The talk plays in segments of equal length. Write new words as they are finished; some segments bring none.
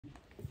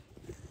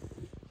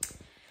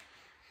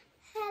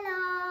Hello.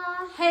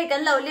 Hey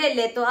kan lo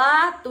le to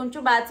a tun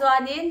chu ba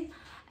chuanin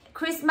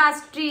Christmas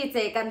tree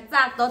che kan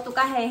chak to tu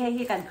ka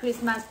he kan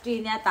Christmas tree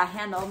nya ta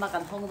hian no ma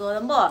kan hong do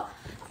mo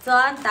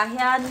chuan ta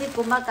hian ni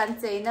kuma kan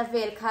cheina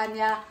vel khan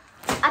ya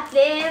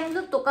atlem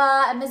lu tu ka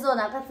Amazon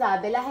ka cha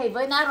bela hei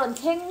voi na ron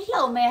theng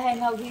lo me hei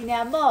ngau hi nya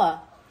mo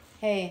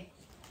hey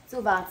chu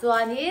ba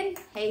chuanin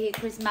hei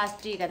Christmas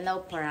tree kan lo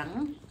parang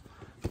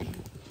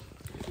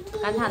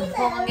kan han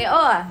phong nge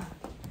o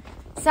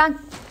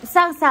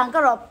sang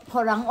cái rộp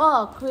phở răng ô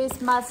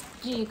Christmas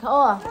tree khá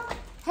ô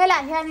hay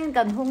là hiện nên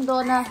cần hung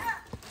đô nè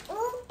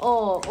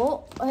ô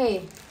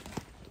hey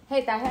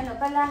hey ta hiện nó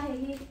cái là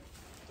hey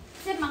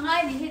xem mà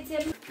ngay đi hết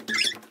xem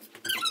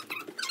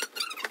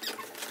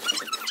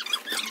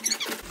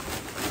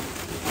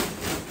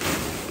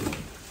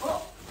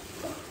ô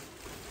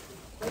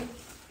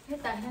hey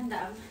ta hiện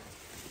đã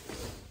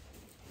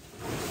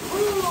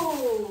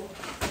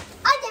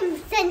I am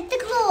Santa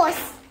Claus.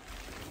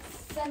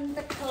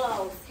 Santa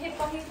Claus. Hey,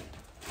 Bonnie.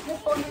 Hey,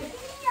 Bonnie.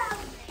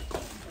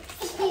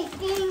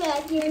 Speaking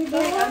at you.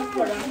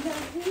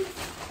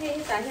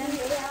 Hey, tại sao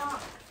vậy?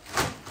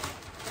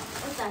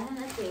 Tại sao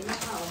nó chỉ nó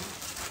khẩu?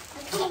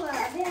 Không ở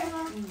đây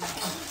không?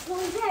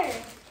 Không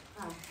thể.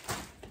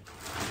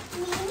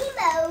 Mini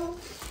bow.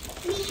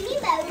 Mini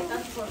bow.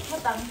 Con phượt có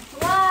tầng.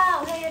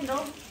 Wow, hey,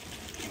 nó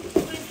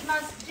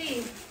Christmas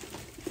tree.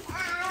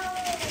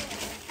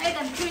 Hey,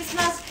 con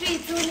Christmas tree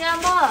tu nha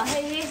mơ.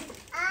 Hey,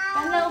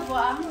 con lâu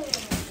quá.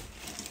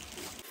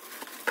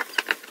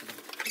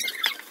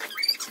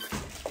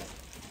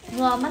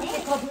 Ngồi mắt thì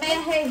cột mê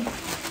hay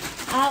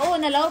ô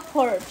này lâu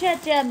phở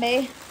chưa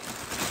mê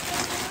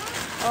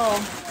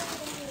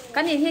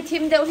cái này thì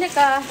thêm đều hết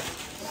cả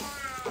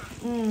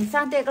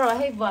sang đây cái rồi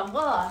hay vàng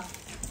quá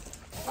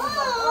Oh,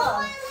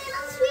 my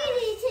little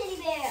sweetie teddy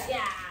bear.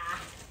 yeah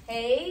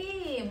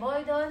hey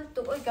mỗi đôi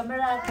tụi ơi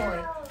camera thôi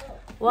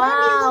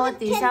wow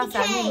tí sao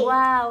sáng nhìn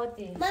wow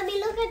tí Mommy,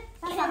 look at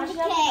candy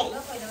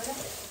cake.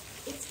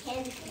 It's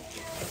candy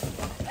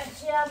cake.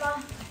 chưa ba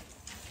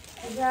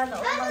ra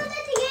nữa I want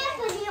to get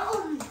for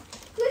you.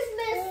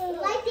 Christmas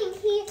lighting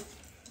here.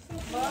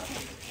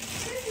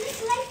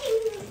 Christmas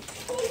lighting.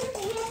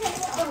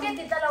 không biết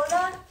thì ta lâu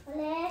đó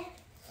Mini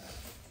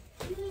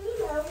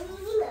bow,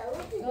 mini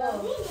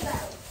bow, mini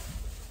bow.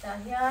 ta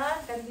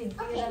hiền cần gì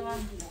kia mà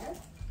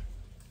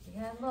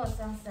hiền mở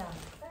sang sang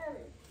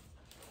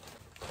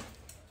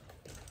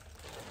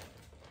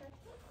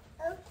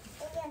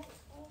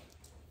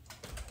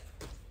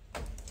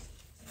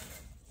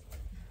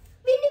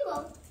Mini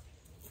bow.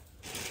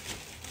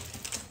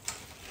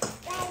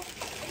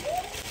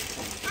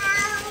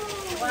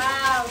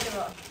 wow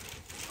được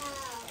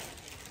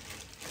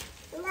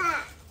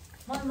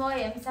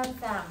môi em sang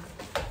sang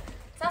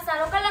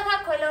nó cái là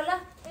khác khỏi lâu lắm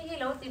cái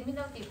lâu tìm mình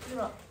đâu tìm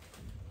rồi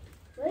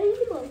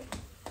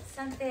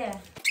sang tè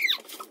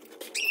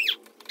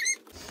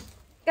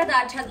cái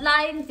đã chặt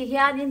lại thì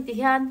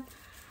hiền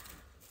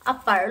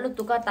upper lúc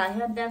tụi ta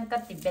hiền đang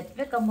cắt tìm bệt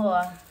với cái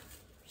mùa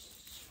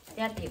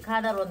ya thì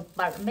khá là rồi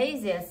bật mấy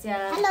giờ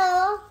xe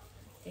Hello.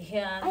 thì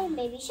hiền I am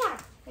Baby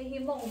Shark. cái hi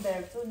mong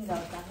bèo chun đầu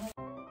cả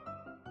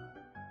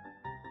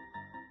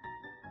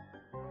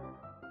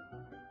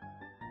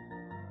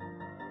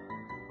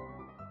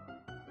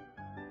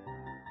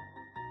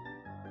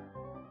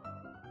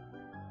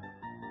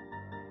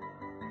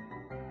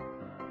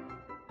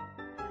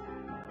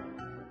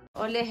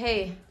ole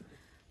hey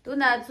tu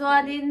na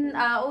chuanin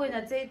oi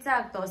na chei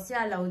chak to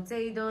sia lo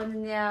chei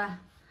don nia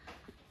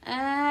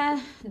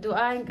du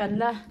ai kan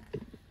la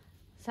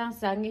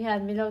sang hi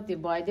han mi lo ti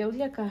boy deu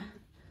hle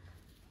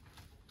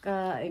ka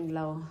eng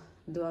lo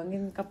du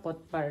angin ka pot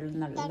par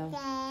na lo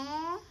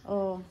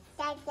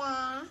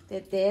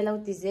te lo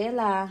ti ze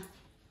la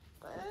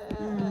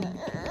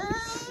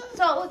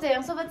so u che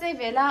yang so ba chei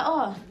ve la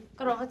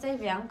ka ro ba chei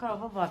viang ka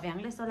ro ba viang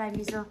le so lai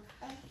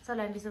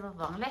mi so ba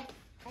vang le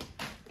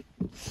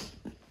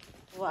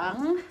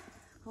vàng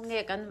không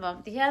nghe cắn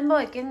vàng thì hắn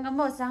bồi kinh có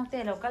một sang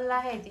tê lâu cắn la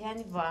hay thì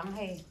hắn vàng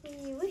hay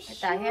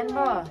tại hắn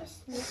bò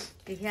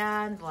thì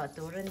hắn bỏ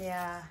tủ rồi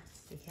nha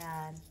thì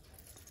hắn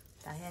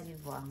tại hắn đi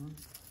vàng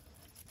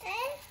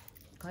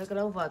khói cái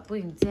lâu vợ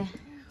bùi che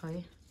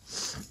khói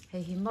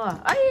hay hiếm bò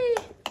ấy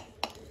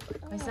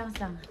khói sang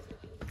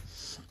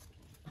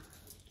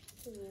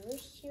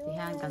thì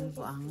hắn cắn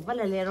vàng vẫn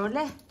là lè rồi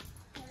lê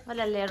khói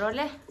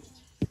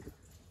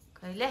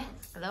lê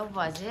cái lâu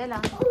vợ dễ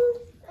lắm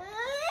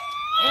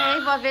ê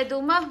vợ về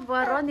đúng mà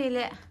vợ rồi đi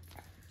lẹ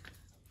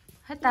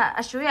hết ta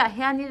ashuya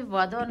hiền đi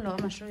vợ đón lo mà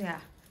ashuya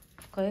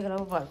coi cái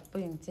lâu vợ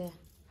bưng che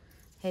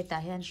hết ta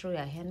hiền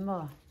ashuya hiền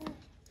mò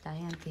ta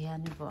hiền thì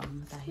hiền đi vợ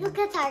ta hiền Look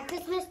at our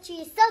Christmas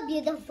tree, so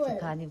beautiful.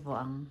 ta đi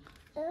vợ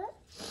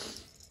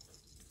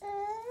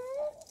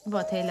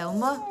vợ thấy lâu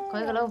mà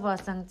coi cái lâu vợ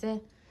sang che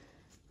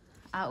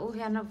u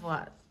hiền nó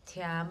vợ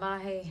thia mà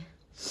hay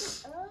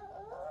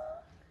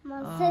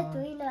Mom said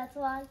to eat that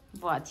one.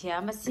 vợ thia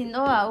mà xin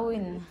ô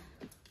in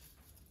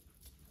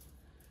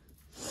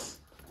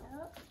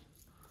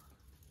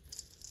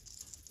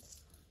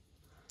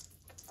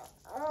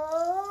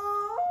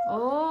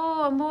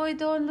môi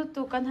đô nó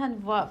tụ căn hẳn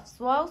vợ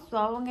xóa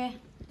nghe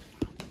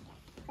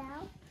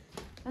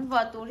căn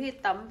vợ tụ hi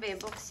tắm về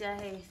bốc xe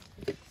hay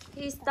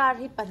hi star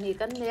hi pani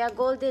căn này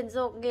golden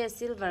dog nghe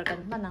silver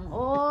căn mà nắng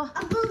ô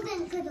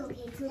golden cái đồ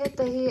gì hết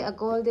tới hi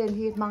golden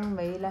hi mang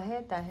mấy là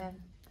hết ta hen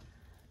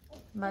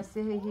mà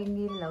sẽ hi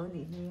nghìn lâu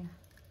nỉ hi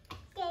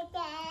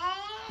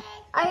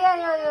ai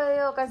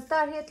căn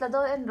star hết là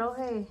đôi em rồi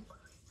hay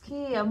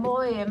khi ở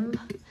môi em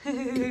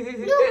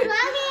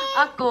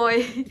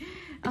cồi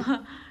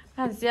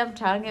kan siam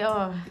thang nghe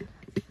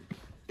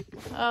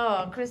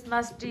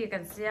Christmas tree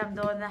kan siam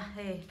don na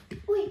hey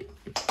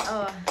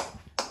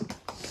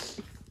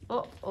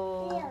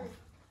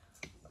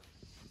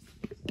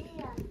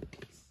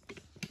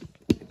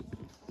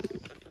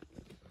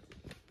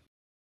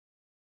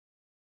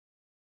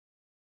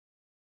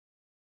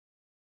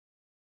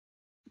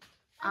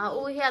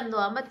hiền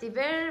đó mà tí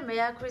ver mấy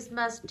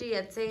Christmas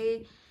tree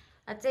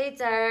à chơi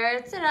chả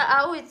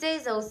là chơi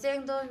dầu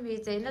sen thôi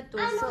vì chơi nó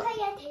tuổi số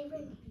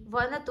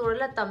vợ nó tuổi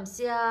là tầm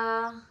xia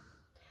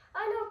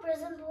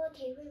present vô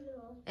thế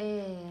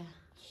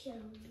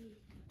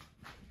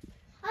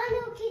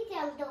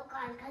rồi đồ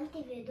can kan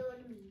TV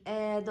don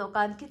đồ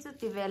can khi chút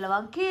TV là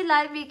vâng khi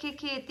live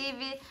khi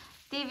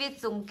TV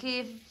chung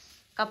khi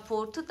cặp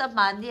phụ thu ta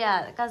màn đi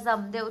cả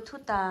dầm đều thu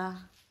ta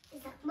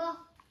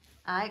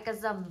ai cả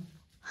dầm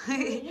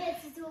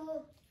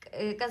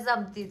cả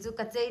dầm thì chú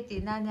cả chơi thì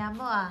na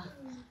nhám à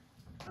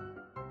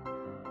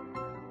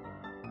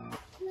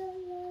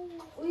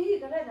ui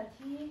cái này là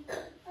thi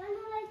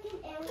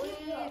ui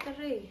cái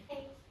này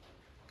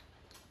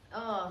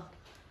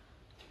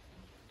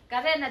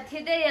cái này là thi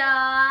đây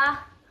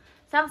à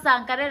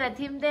sang cái này là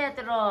thím đây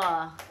rồi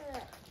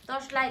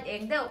torchlight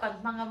anh đều cần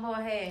mang mua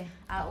hè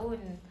un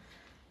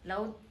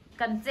lâu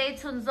cần chơi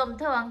chun zoom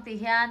thôi anh thì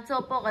hiện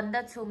cho bộ gần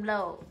đã chum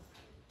lâu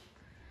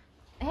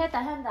hết ta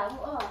hết đã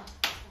mua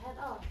hết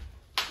oh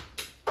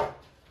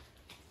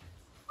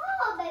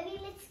baby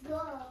let's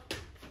go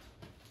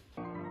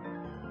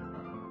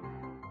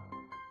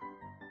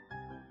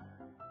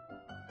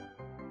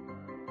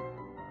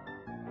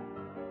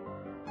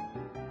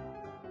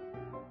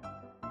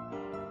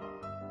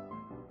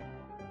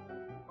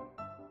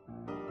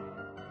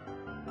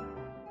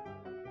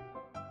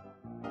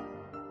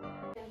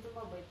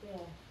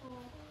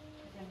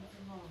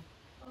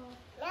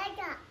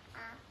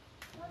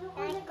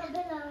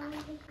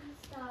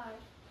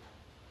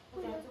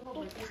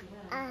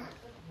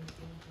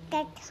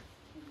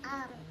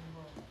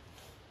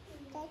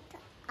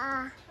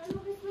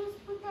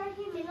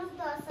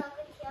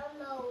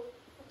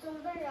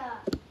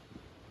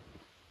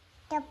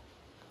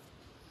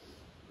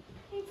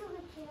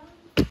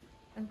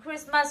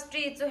Christmas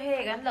tree chu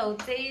he gan lo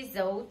chei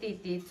zo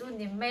ti chu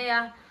ni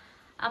me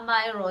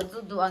amai ro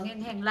chu duang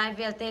in heng lai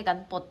vel te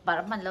kan pot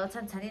par man lo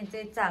chan in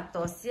chei chak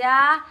to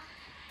sia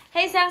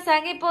hei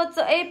sang i pot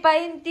chu e pa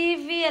in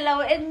TV lo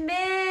en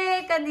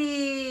me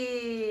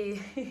kani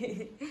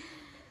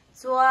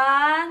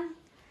chuan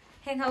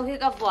heng ho hi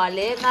ka bwa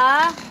le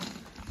na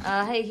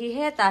hei hi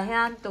he ta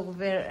hian tu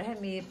ver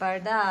hemi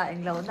parda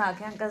eng lo na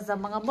khan ka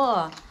zamanga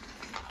mo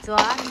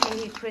chuan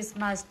hei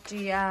Christmas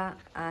tree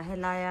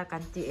helaya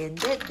kan ti en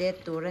det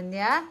turan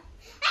ya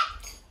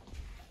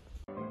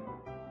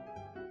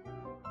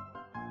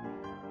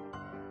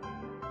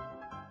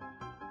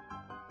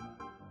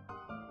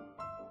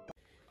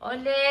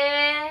ole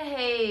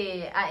hei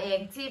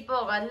eng chi po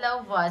kan lo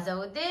wa zo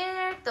de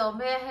to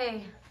me hei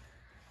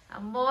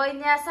moi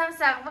nya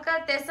sang ma ka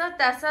te so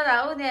ta sa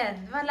rau nen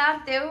ma lam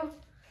teu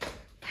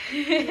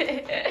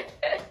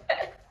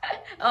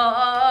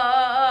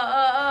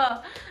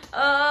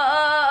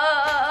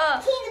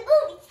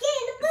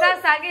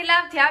sang cái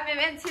làm theo mình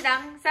em chỉ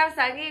đăng sang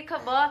cái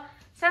không có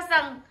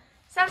sang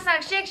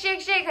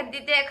shake hẳn đi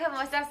để không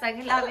có sang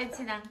cái làm em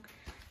chỉ đăng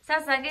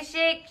sang cái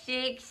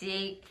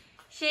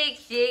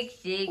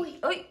shake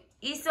ui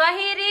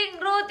Iswahili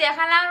ru để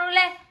khăn lang ru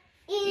le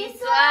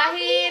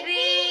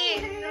Iswahili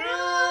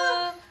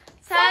ru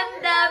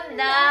sandam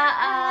na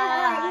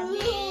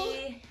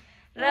ani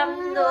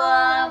ram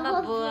đua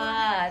mà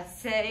buat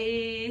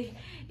say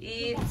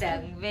i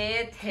chẳng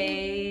về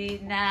thế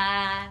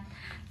nan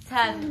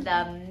Thanh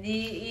đầm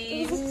ni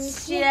in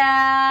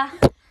xa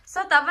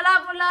sao ta bala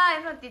bula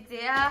em nói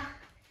tí à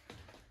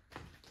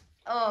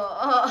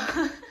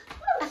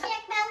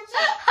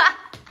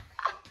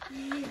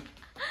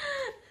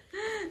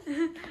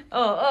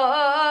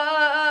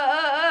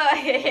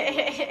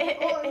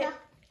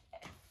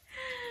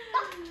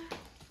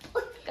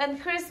Kan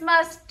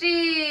Christmas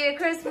tree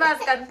Christmas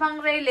kan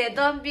phang rei le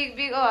don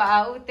big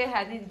au te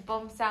hanin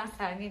pom sang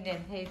ni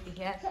nen hei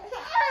ti ha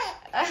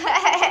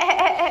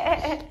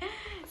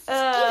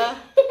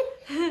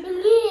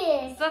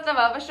so ta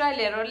baba shai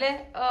le ro le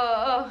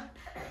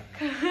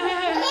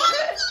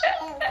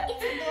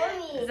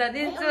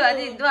zadin chu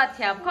adin dua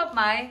thiam khop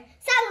mai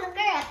sang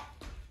cái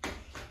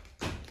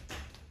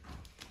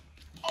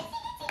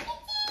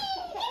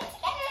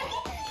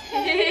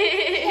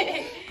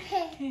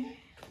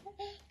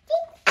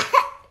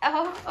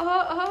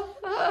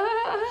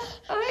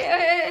ôi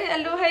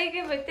alu hay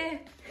cái vậy thế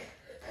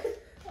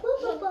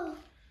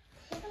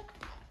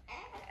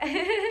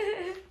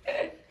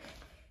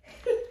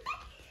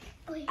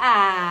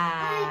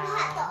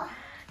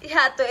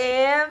Dạ tụi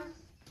em.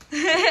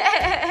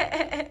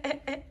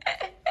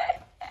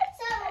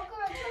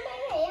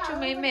 Chú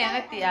mấy mẹ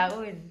cái tía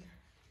ơi.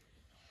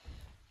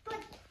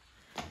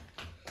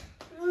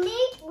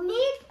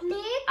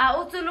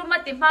 U chú lúc mà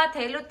tìm mà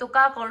thấy lúc tụi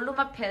ca còn lúc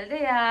mà phèn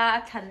đấy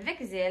thằng vết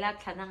gì là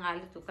thằng hàng ai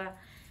lúc tụi ca.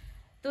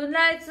 Tụi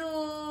này chú.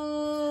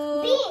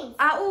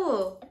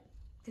 U.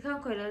 Thì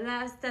không phải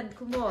là stand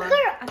không bỏ.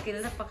 Cái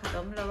là bắt khởi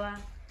động là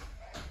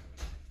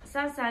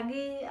sáng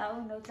đi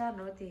nấu cha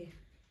nấu thì.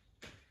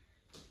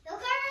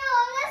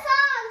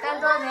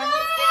 Cái đó nè.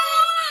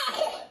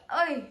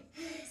 Ôi,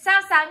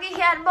 sáng đi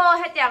hiện bộ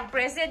hết dạng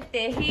present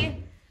tế hi.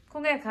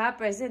 Không nghe khá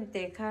present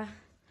tế khá.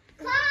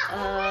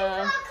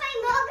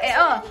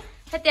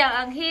 Hết dạng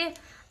ăn hi.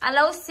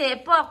 Lâu xe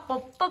bọc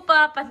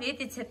pani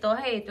thì sẽ tổ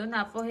hay tụi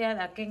nào po hiện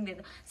là kinh đi.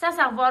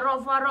 Sáng vò rộ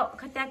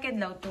khá dạng kinh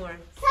lâu tour.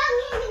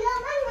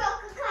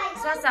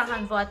 Sáng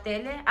hẳn vò tế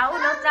lê.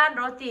 Nấu cha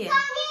nấu thì.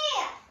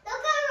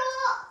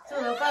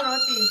 So lâu ca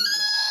roti.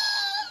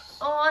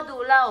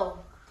 Đủ lâu.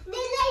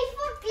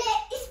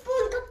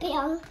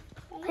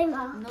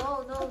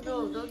 No,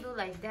 don't do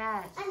like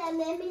that.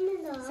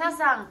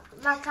 Sang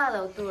la ca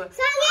lâu tour.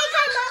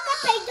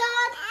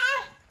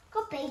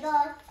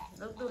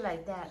 Don't do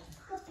like that.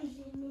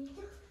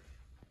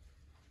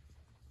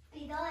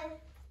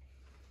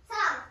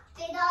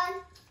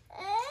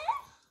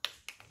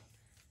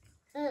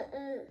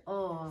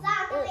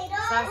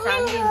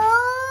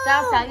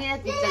 Sang nghe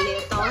thì cái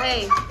lệ to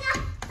hay.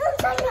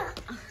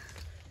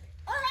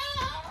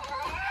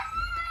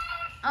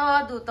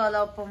 Đủ to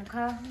lâu bông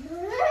kha.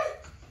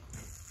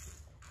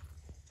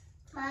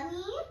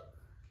 Mommy?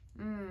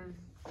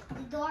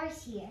 The door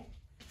is here.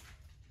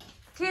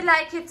 Khi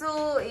lại khi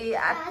chú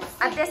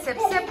để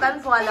xếp gần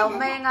vào lâu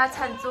mẹ ngã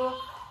chân chú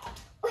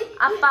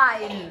apa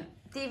in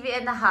TV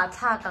en hạ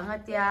tha cả ngã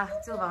tia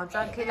chú vàng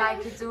chọn khi lại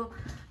khi chú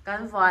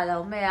gần vào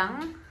lâu mẹ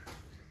ang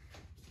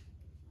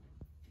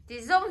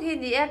thì giống hi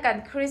nè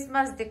gần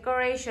Christmas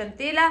decoration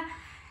tí là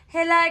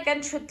hay lại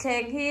gần chụp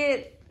thèn hi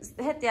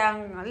hết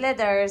yang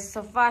leather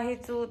sofa hi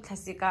chú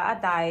thasi cả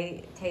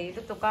adai thấy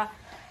lúc tụi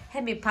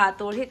hay mi phá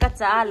tour hi cả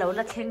cha lâu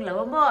là thèn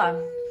lâu mà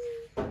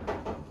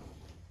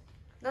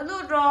đó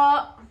lúc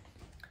rồi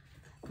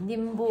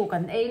nimbu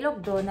kan ei lok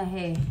do na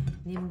he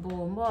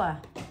nimbu mo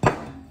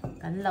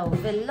kan lo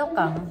vel lok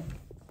ang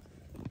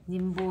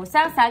nimbu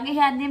sang hi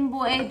han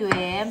nimbu ei du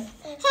em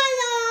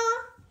Hello.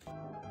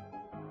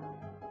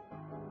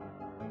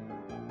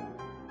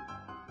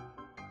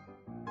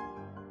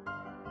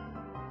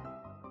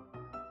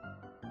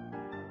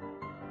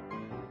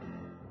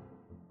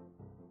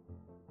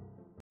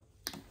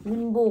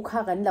 nimbu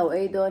kha kan lo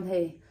ei don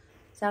he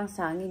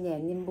sang hi ne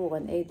nimbu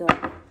kan ei don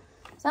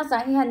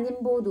sang hi han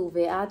nimbu du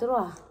ve a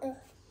tro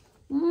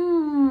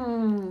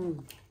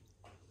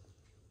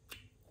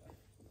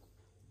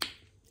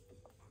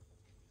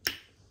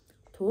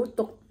thủ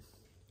tục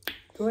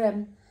thủ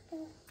em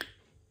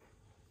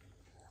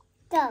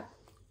Thật.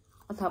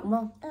 thật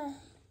không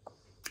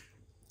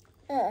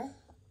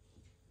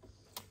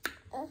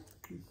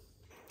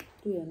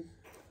tùy em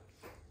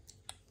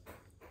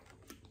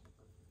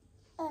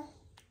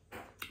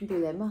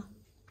tùy em à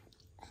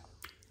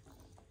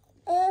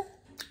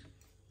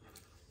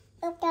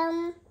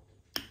Cầm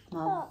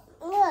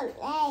ngược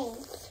đây.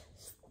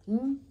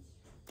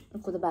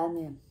 Cô ta bán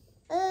nè.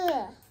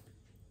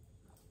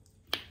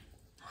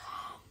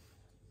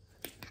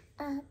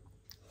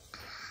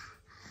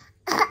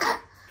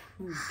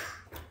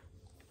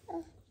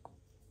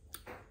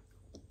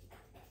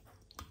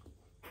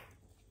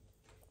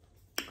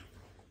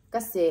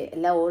 Cái gì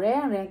lâu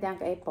rén đang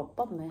cái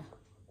bọc nè.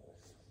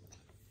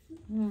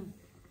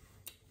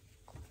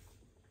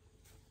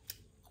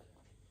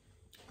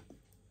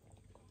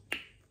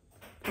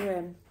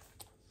 Em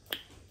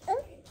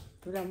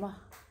đủ làm mà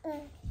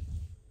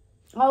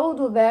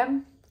đủ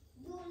em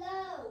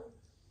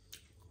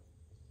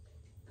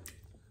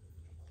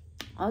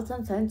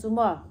sẵn sàng chú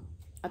mà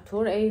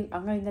thu lại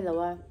ăn ngay này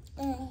là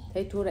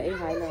thấy thu lại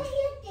ngái là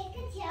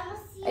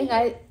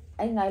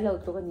anh ngái lâu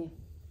tụi con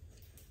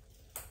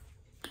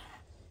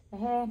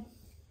he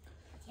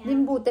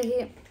nimbu te hi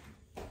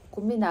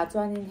kumina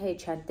chuanin hei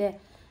thante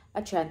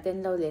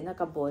ten lo le na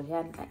ka bol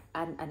hian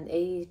an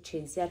ei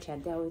thin sia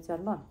thante ho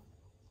chuan ma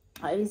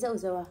ai zo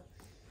zo a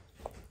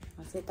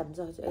se tam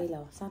zo cho ei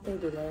lo sang te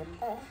du le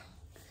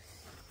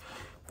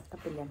ka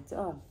pe lem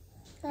cho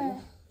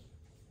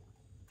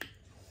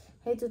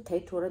hei chu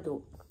thấy thua ra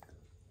đủ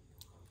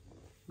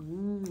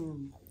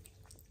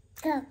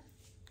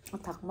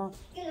thật mà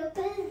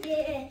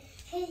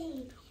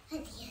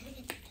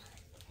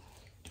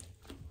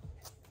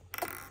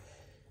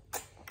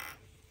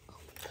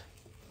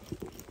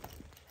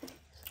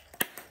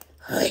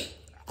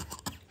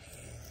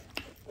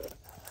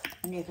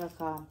nghe khá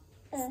khá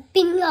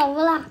Pin ngầu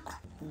là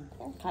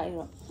thấy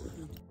rồi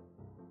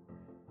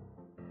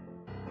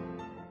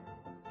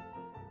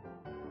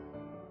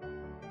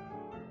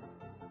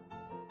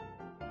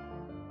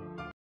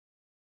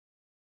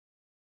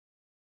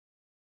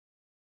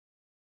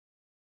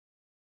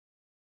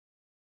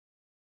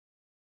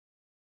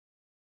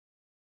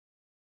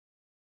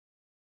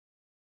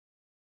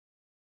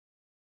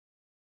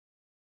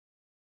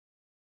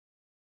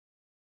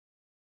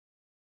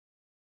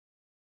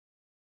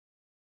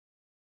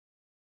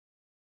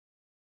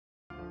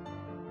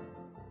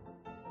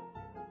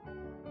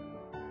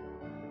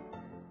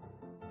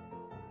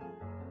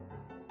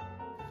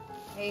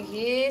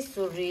hi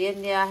suri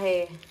nia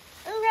he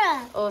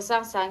ô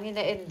sang in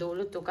en du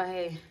lu tu ka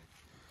he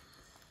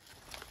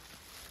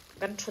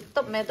kan thut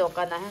top me do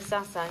kana he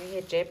sang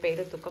he che pe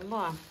lu tu ka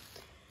mo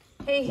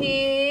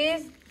hi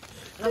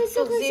nó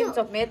tục zim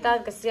chọc mẹ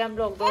tan cái xiêm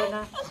lộc đôi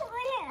na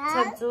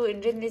chân chú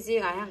in rin đi gì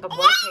ngài hàng cái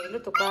bó thấy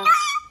lúc tụi con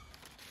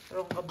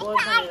rong cái bó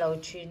này lâu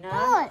chi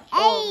na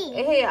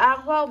hey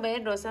ăn vào mẹ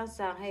đồ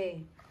sang hey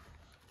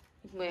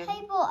mẹ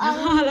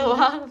lâu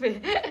ăn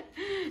về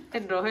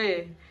anh rồi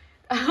hey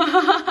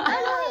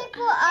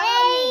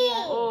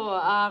ô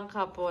ăn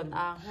khá bồn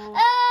ăn hô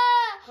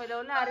hồi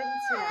lâu là rin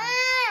chè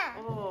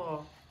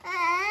ô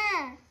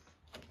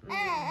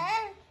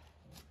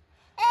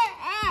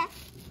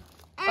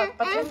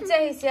bà thúng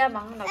chơi xe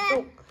mắng nó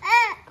tục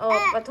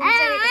bà thúng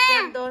chơi cái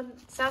xe đôn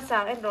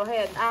sang em rồi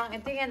hay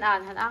ăn tiếng anh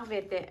ăn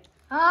về tệ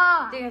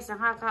tiếng anh sang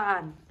ha ka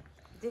ăn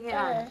tiếng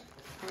anh ăn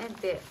em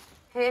tệ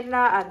hay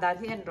là ăn đàn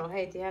thì anh rồi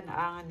hay thì anh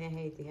ăn anh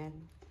hay thì anh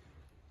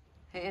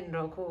hay anh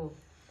rồi cô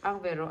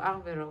ăn về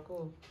rồi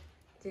cô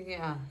tiếng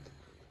anh ăn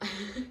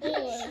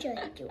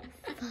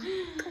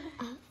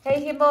hay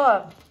hi mo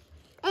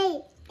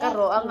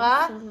karo ang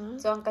nga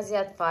so kasi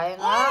at pa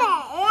nga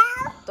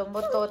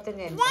tomoto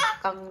tenen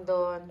kang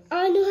don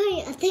ano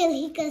hay atel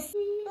hikas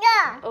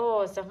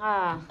oh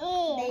sanga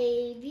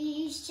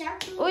baby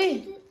shark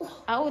uy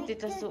au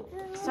tita su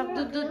sak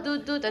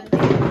du tanti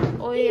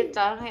oi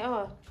ta ngay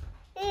oh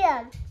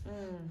iyan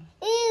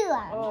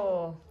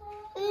oh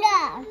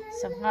na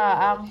sanga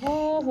ang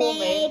hu me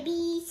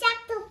baby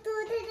shark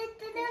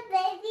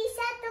baby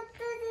shark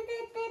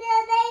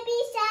baby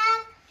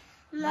shark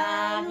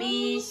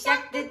Mommy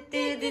shark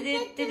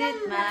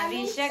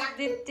mommy shark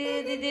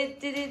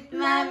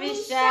mommy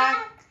shark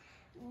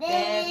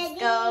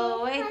let's go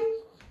away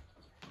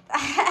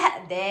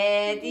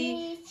Daddy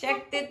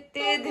shark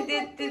daddy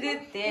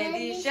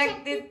shark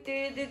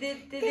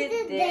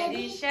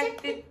daddy shark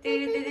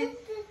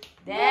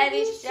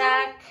daddy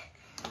shark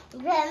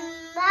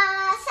grandma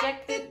shark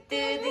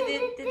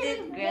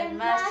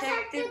grandma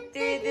shark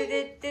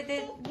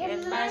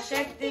grandma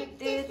shark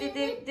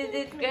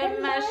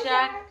grandma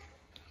shark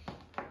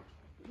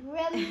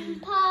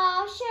Grandpa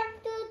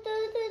shark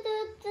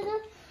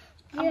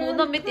Amo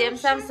no mi tiam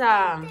sang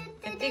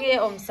em tinge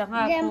om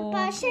sanga ku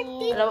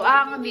lo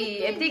ang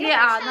mi em tinge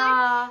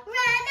ana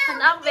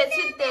han ang ve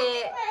chin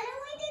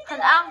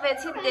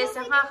te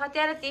sanga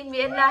khatia ti mi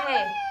en la he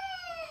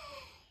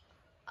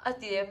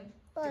atiem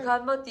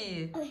kan mo ti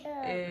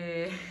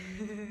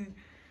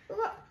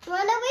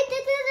run away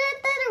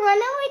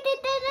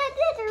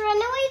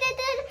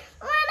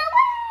run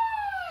away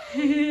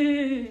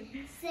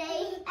say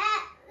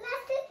at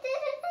last say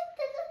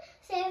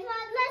at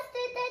last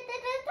say at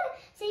last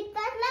say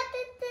at last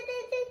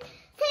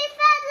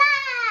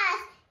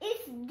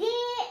it's the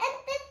end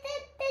it's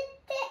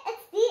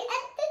the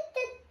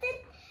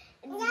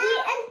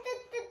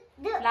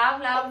end lao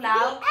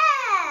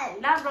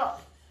rồi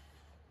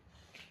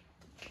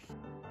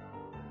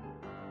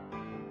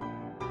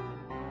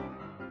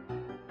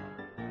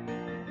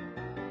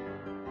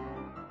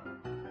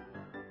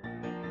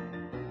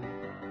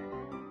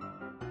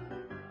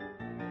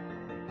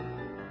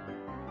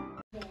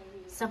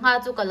sanga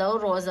chu ka lo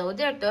ro zo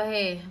der to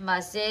he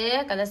ma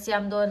se kala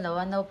siam don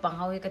lo no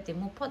pangau hi ka ti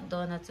mu phot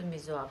don na chu mi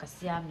zo ka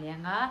siam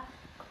lenga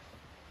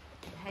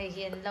hay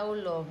hiền lâu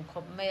lồm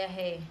khop me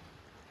he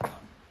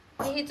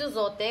hi chu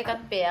zo te kan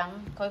peang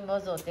khoi mo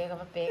zo te ka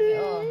pe nge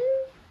o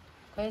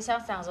khoi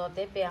sang zo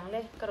te peang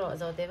le ka ro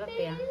zo te ba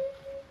peang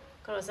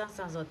ka ro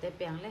sang zo te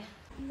peang le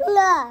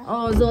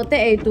o zo te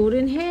ei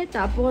turin he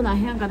ta po na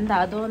hiang kan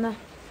da do na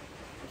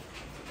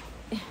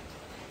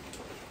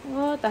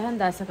ô ta hắn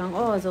đã sang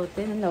ô rồi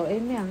tên hắn đầu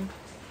em miang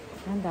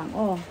hắn đằng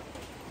ô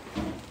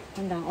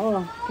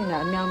cái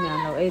là miang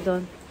đầu ấy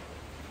đôn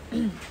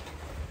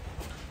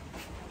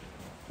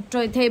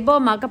rồi thấy bố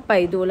mà cái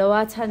bảy đủ là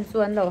wa chăn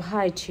xuân đầu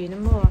hai chín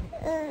nữa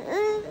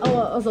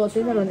ô rồi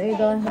tên là luôn ấy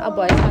đôn à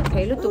bồi thằng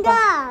thấy lúc tụi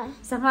con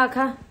sang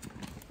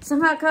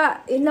ha kha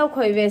in lâu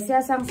khỏi về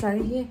xe sang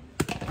sáng hi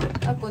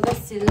à cô đã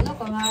xịn lúc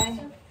còn ai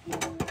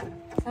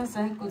sang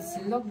sáng cô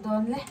xịn lúc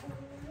đôn lấy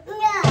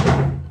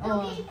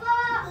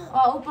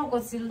upa ko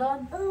sildon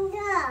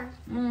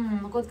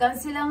ko kan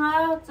silanga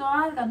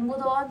chuan kan mu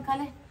don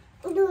khale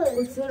ko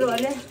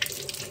silole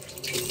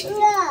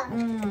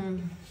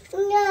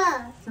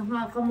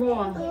sama kamu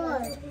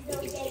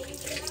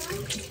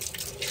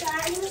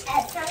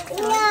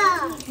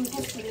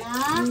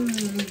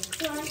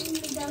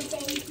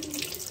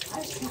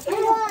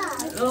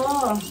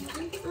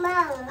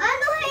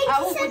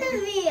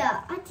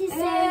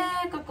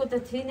kako ta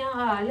thina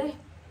ale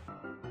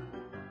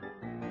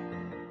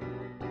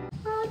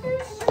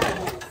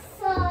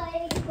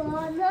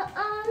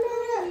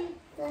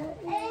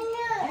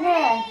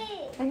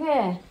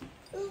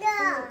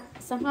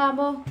Sanga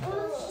mo,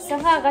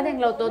 sanga ka neng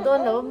lau to don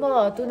lau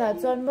mo, tu na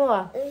chuan mo.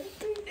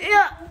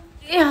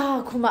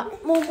 Ya, kuma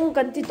mu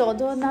kan ti to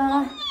don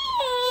na.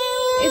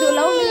 Idu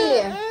lau mi.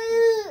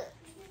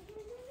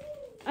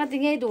 Ati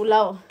ngai du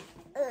lau.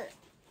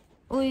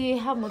 Ui,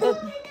 ha mo to.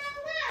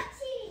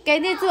 cái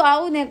này chú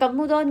áo này cầm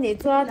mua đón này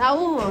cho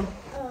áo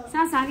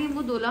sáng sáng cái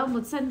mua đủ lâu một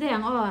sân thế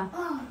hả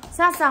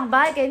sáng sáng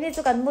bài cái này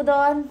chú cần mua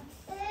đón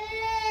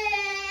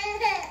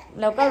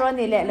lâu cái rồi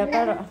này lẹ lâu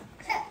cái rồi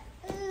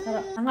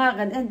nga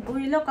gần anh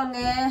bui lúc con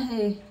nghe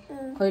thì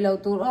khởi lâu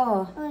tụt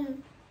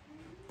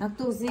nắp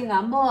tụt gì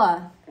ngắm mua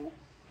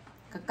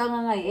các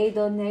con ngày ấy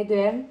đón này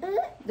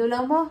đủ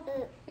lâu mua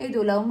ấy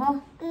đủ lâu mua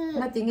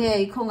nó chỉ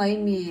nghe không ấy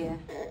mì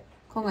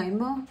không ấy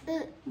mua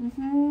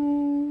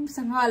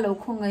sang hoa lâu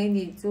không ấy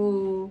mì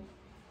chú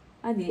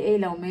anh đi ấy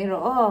lâu mấy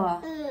rồi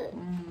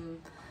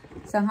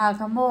sang hoa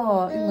không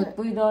mua một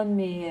bui đón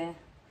mì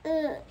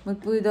một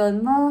bui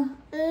đón mua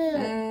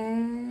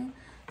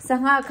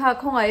sang hoa khá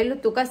không ấy lúc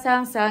tụi các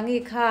sang sáng đi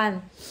khan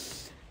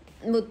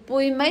một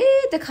bui mấy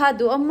để khá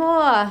đủ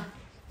mua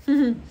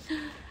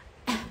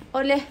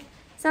ôi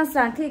sang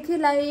sáng khi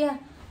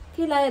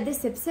lại để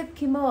xếp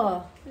khi mua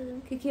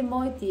khi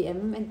mua thì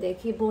em để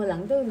khi mua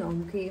lắng đâu nó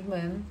khi mà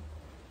em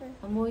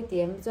mua thì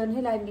em cho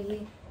nên lại mi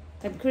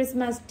cái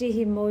Christmas tree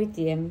khi mua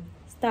thì em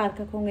star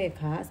ka không nghe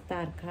khá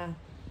star khá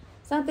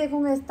sang te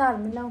không nghe star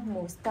mình lau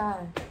mua star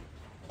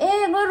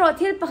ngồi rồi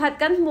thiên bạc hạt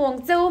cắn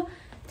muồng châu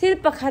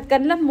thiên bạc hạt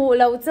cắn lắm mù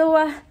lâu châu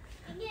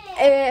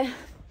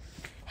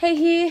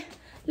hi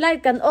lại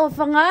cắn ô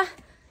phăng á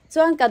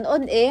cho cắn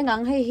ôn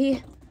ngang hi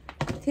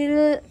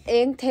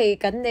thiên thầy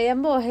cắn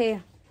em mua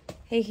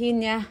hi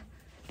nha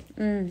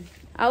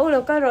áo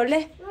lâu cái rồi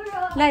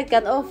lại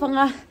cắn ô phăng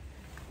á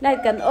lại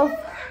cắn ô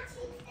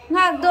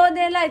ngạc đôn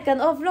đây lại cắn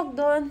ô vlog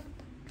đôn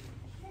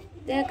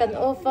đây cắn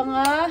ô phăng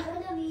á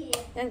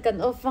đây cắn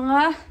ô phăng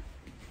á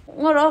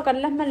ngồi rồi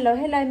cắn lắm mình lâu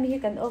hay lại mi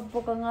cắn ô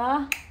phăng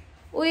á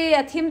ui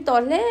thím to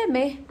lé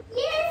mày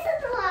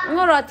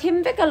ngồi rồi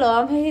thím bé cái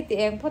lợm hay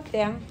tiếng phốt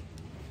tiếng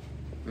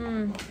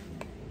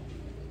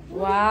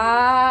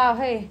wow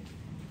hey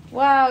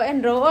wow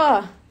em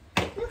rồi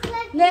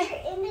lê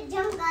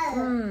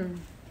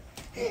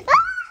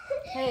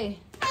hey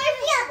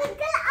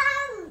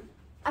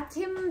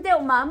thím đều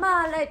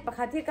mà lại bạc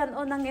hạt thì cần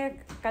ôn năng nghe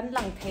cần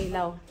lằng thầy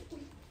lâu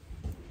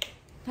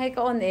hay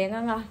có ôn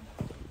ngang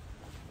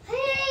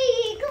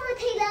hey có một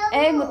thầy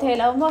lâu một thầy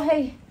lâu mà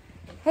hey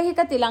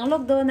cái tỷ lăng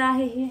lốc đô na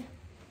hey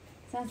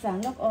sáng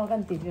sáng lốc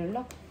gần tỷ việc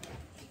lốc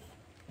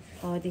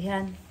thì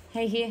han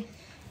hey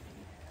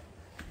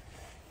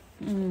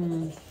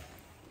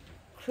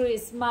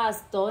Christmas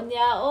đó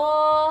nha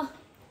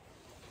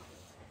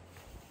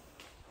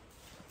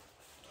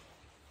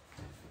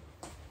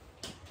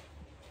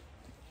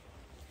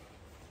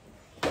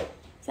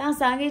sáng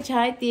sáng cái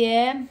trái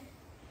tiệm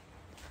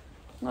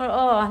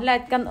ngồi lại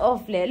cần off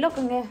lệ lúc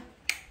nghe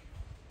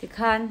thì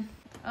khan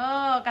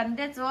cần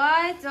để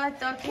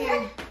cho khi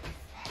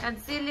cần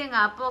ceiling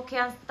à po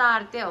can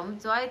start te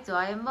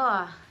choi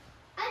mà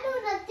I do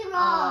nothing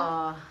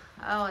wrong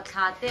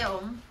thả te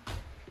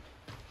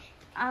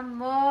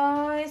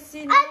amoi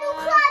xin I do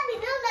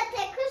climbing on that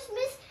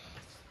Christmas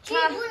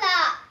tree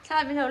bula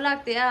cha mình đâu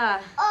lạc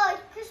te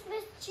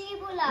Christmas tree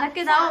bula na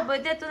cái nào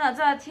bởi thế tôi nói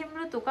cho thêm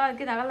lúc tụi con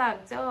cái nào cái lạc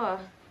cho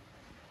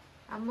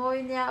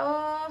amoi nha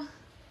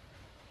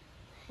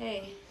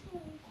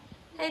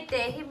hey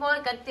te hi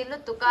moi kan tin lúc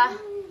tụi con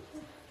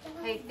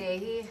hey te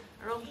hi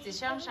rong chỉ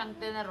sang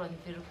tên là rồi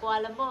phiền qua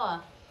lắm bo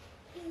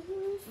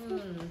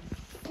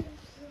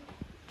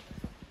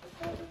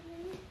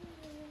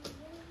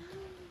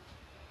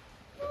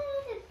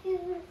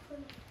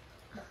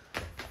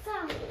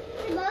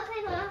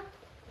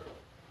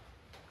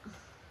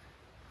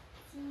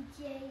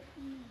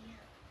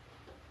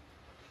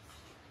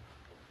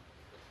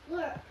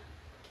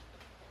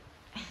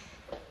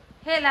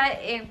hay là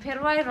em phải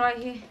rồi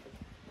hi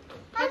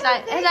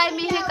hay là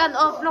mi hay cần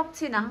off lock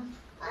chi nắng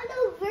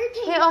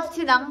hay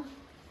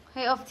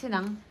off chi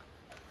nắng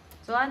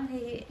Doan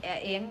thì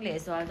em lệ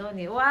xóa rồi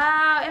nè.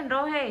 Wow, em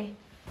rồi hey.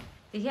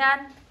 Thì hiện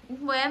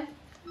mua em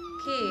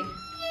khi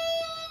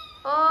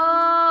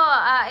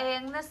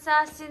em nó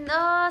xa xin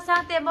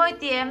sang tiệm mỗi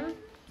tiệm.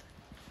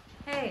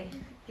 Hey,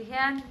 thì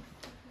hiện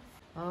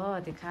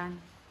thì khan.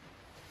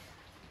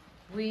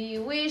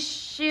 We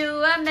wish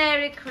you a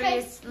Merry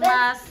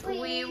Christmas.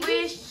 We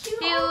wish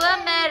you a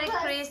Merry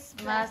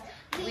Christmas.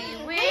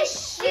 We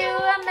wish you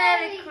a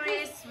Merry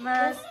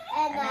Christmas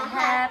and a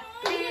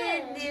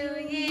Happy New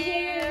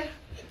Year.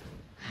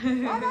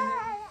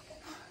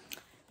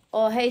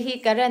 Hey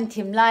hi karan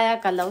thim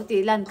laya ka lo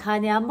ti lan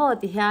khania mo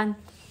ti hian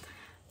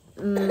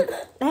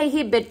hey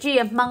hi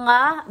battery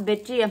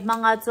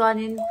manga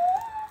chuanin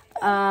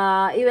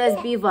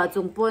USB wa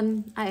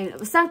chungpon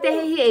sangte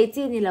hey hi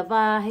 18 ni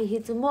lawa hey hi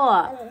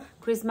chumo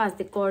Christmas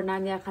decor na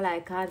nia khalai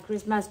khan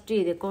Christmas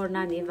tree decor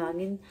na ni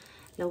wangin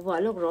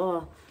lawa lok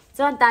ro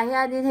chuan ta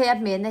hian in hey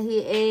me na hi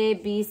A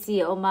B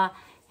C oma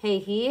hey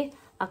hi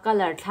a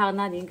color thang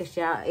na ning ka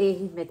sha A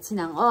hi me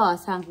chinang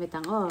sang me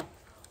tang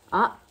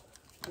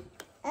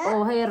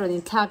hey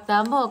ron thak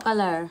ta mo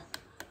color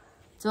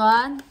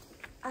chuan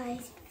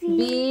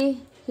B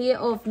hi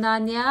of na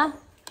nia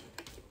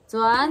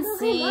chuan C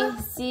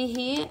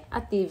hi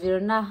ati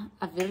virna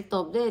a vir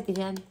top de ti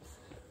hian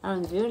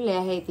aron vir le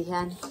he ti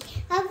hian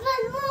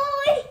avan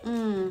moi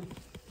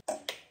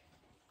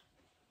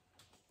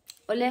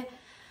ole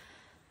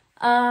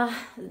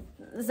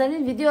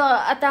zanin video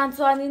atan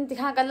chuanin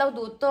tikha kan lo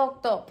du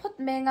tok to phut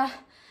menga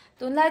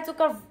tunlai chu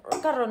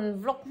ka ron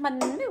vlog man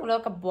me ulo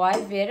ka boy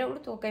vere ul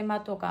to kai ma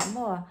to ka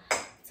mo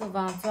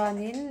chuwang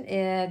chuanin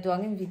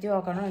duangin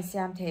video kan ron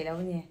siam thelo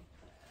ni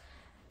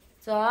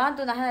chuan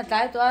tuna han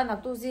tlai to nak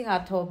tu zinga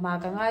tho ma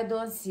ka ngai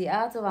don si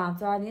a chuwang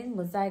chuanin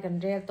muzai kan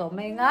rel to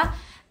menga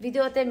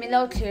video te milo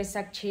clear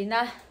sak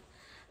china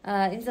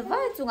in the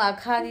vai chunga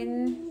khanin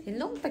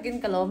hinlung takin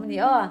kalom ni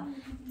o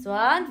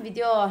chuan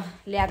video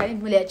lia kan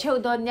mule cheu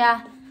don nya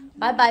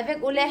bye bye vek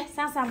ule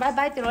sang bye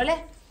bye tiro le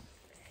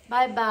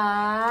bye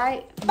bye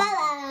Bye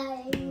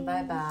bye.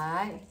 bye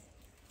bye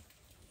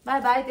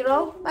bye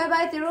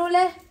bye tiro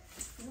le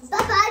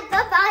Bye bye.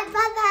 Bye bye.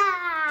 Bye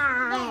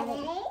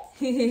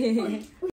bye.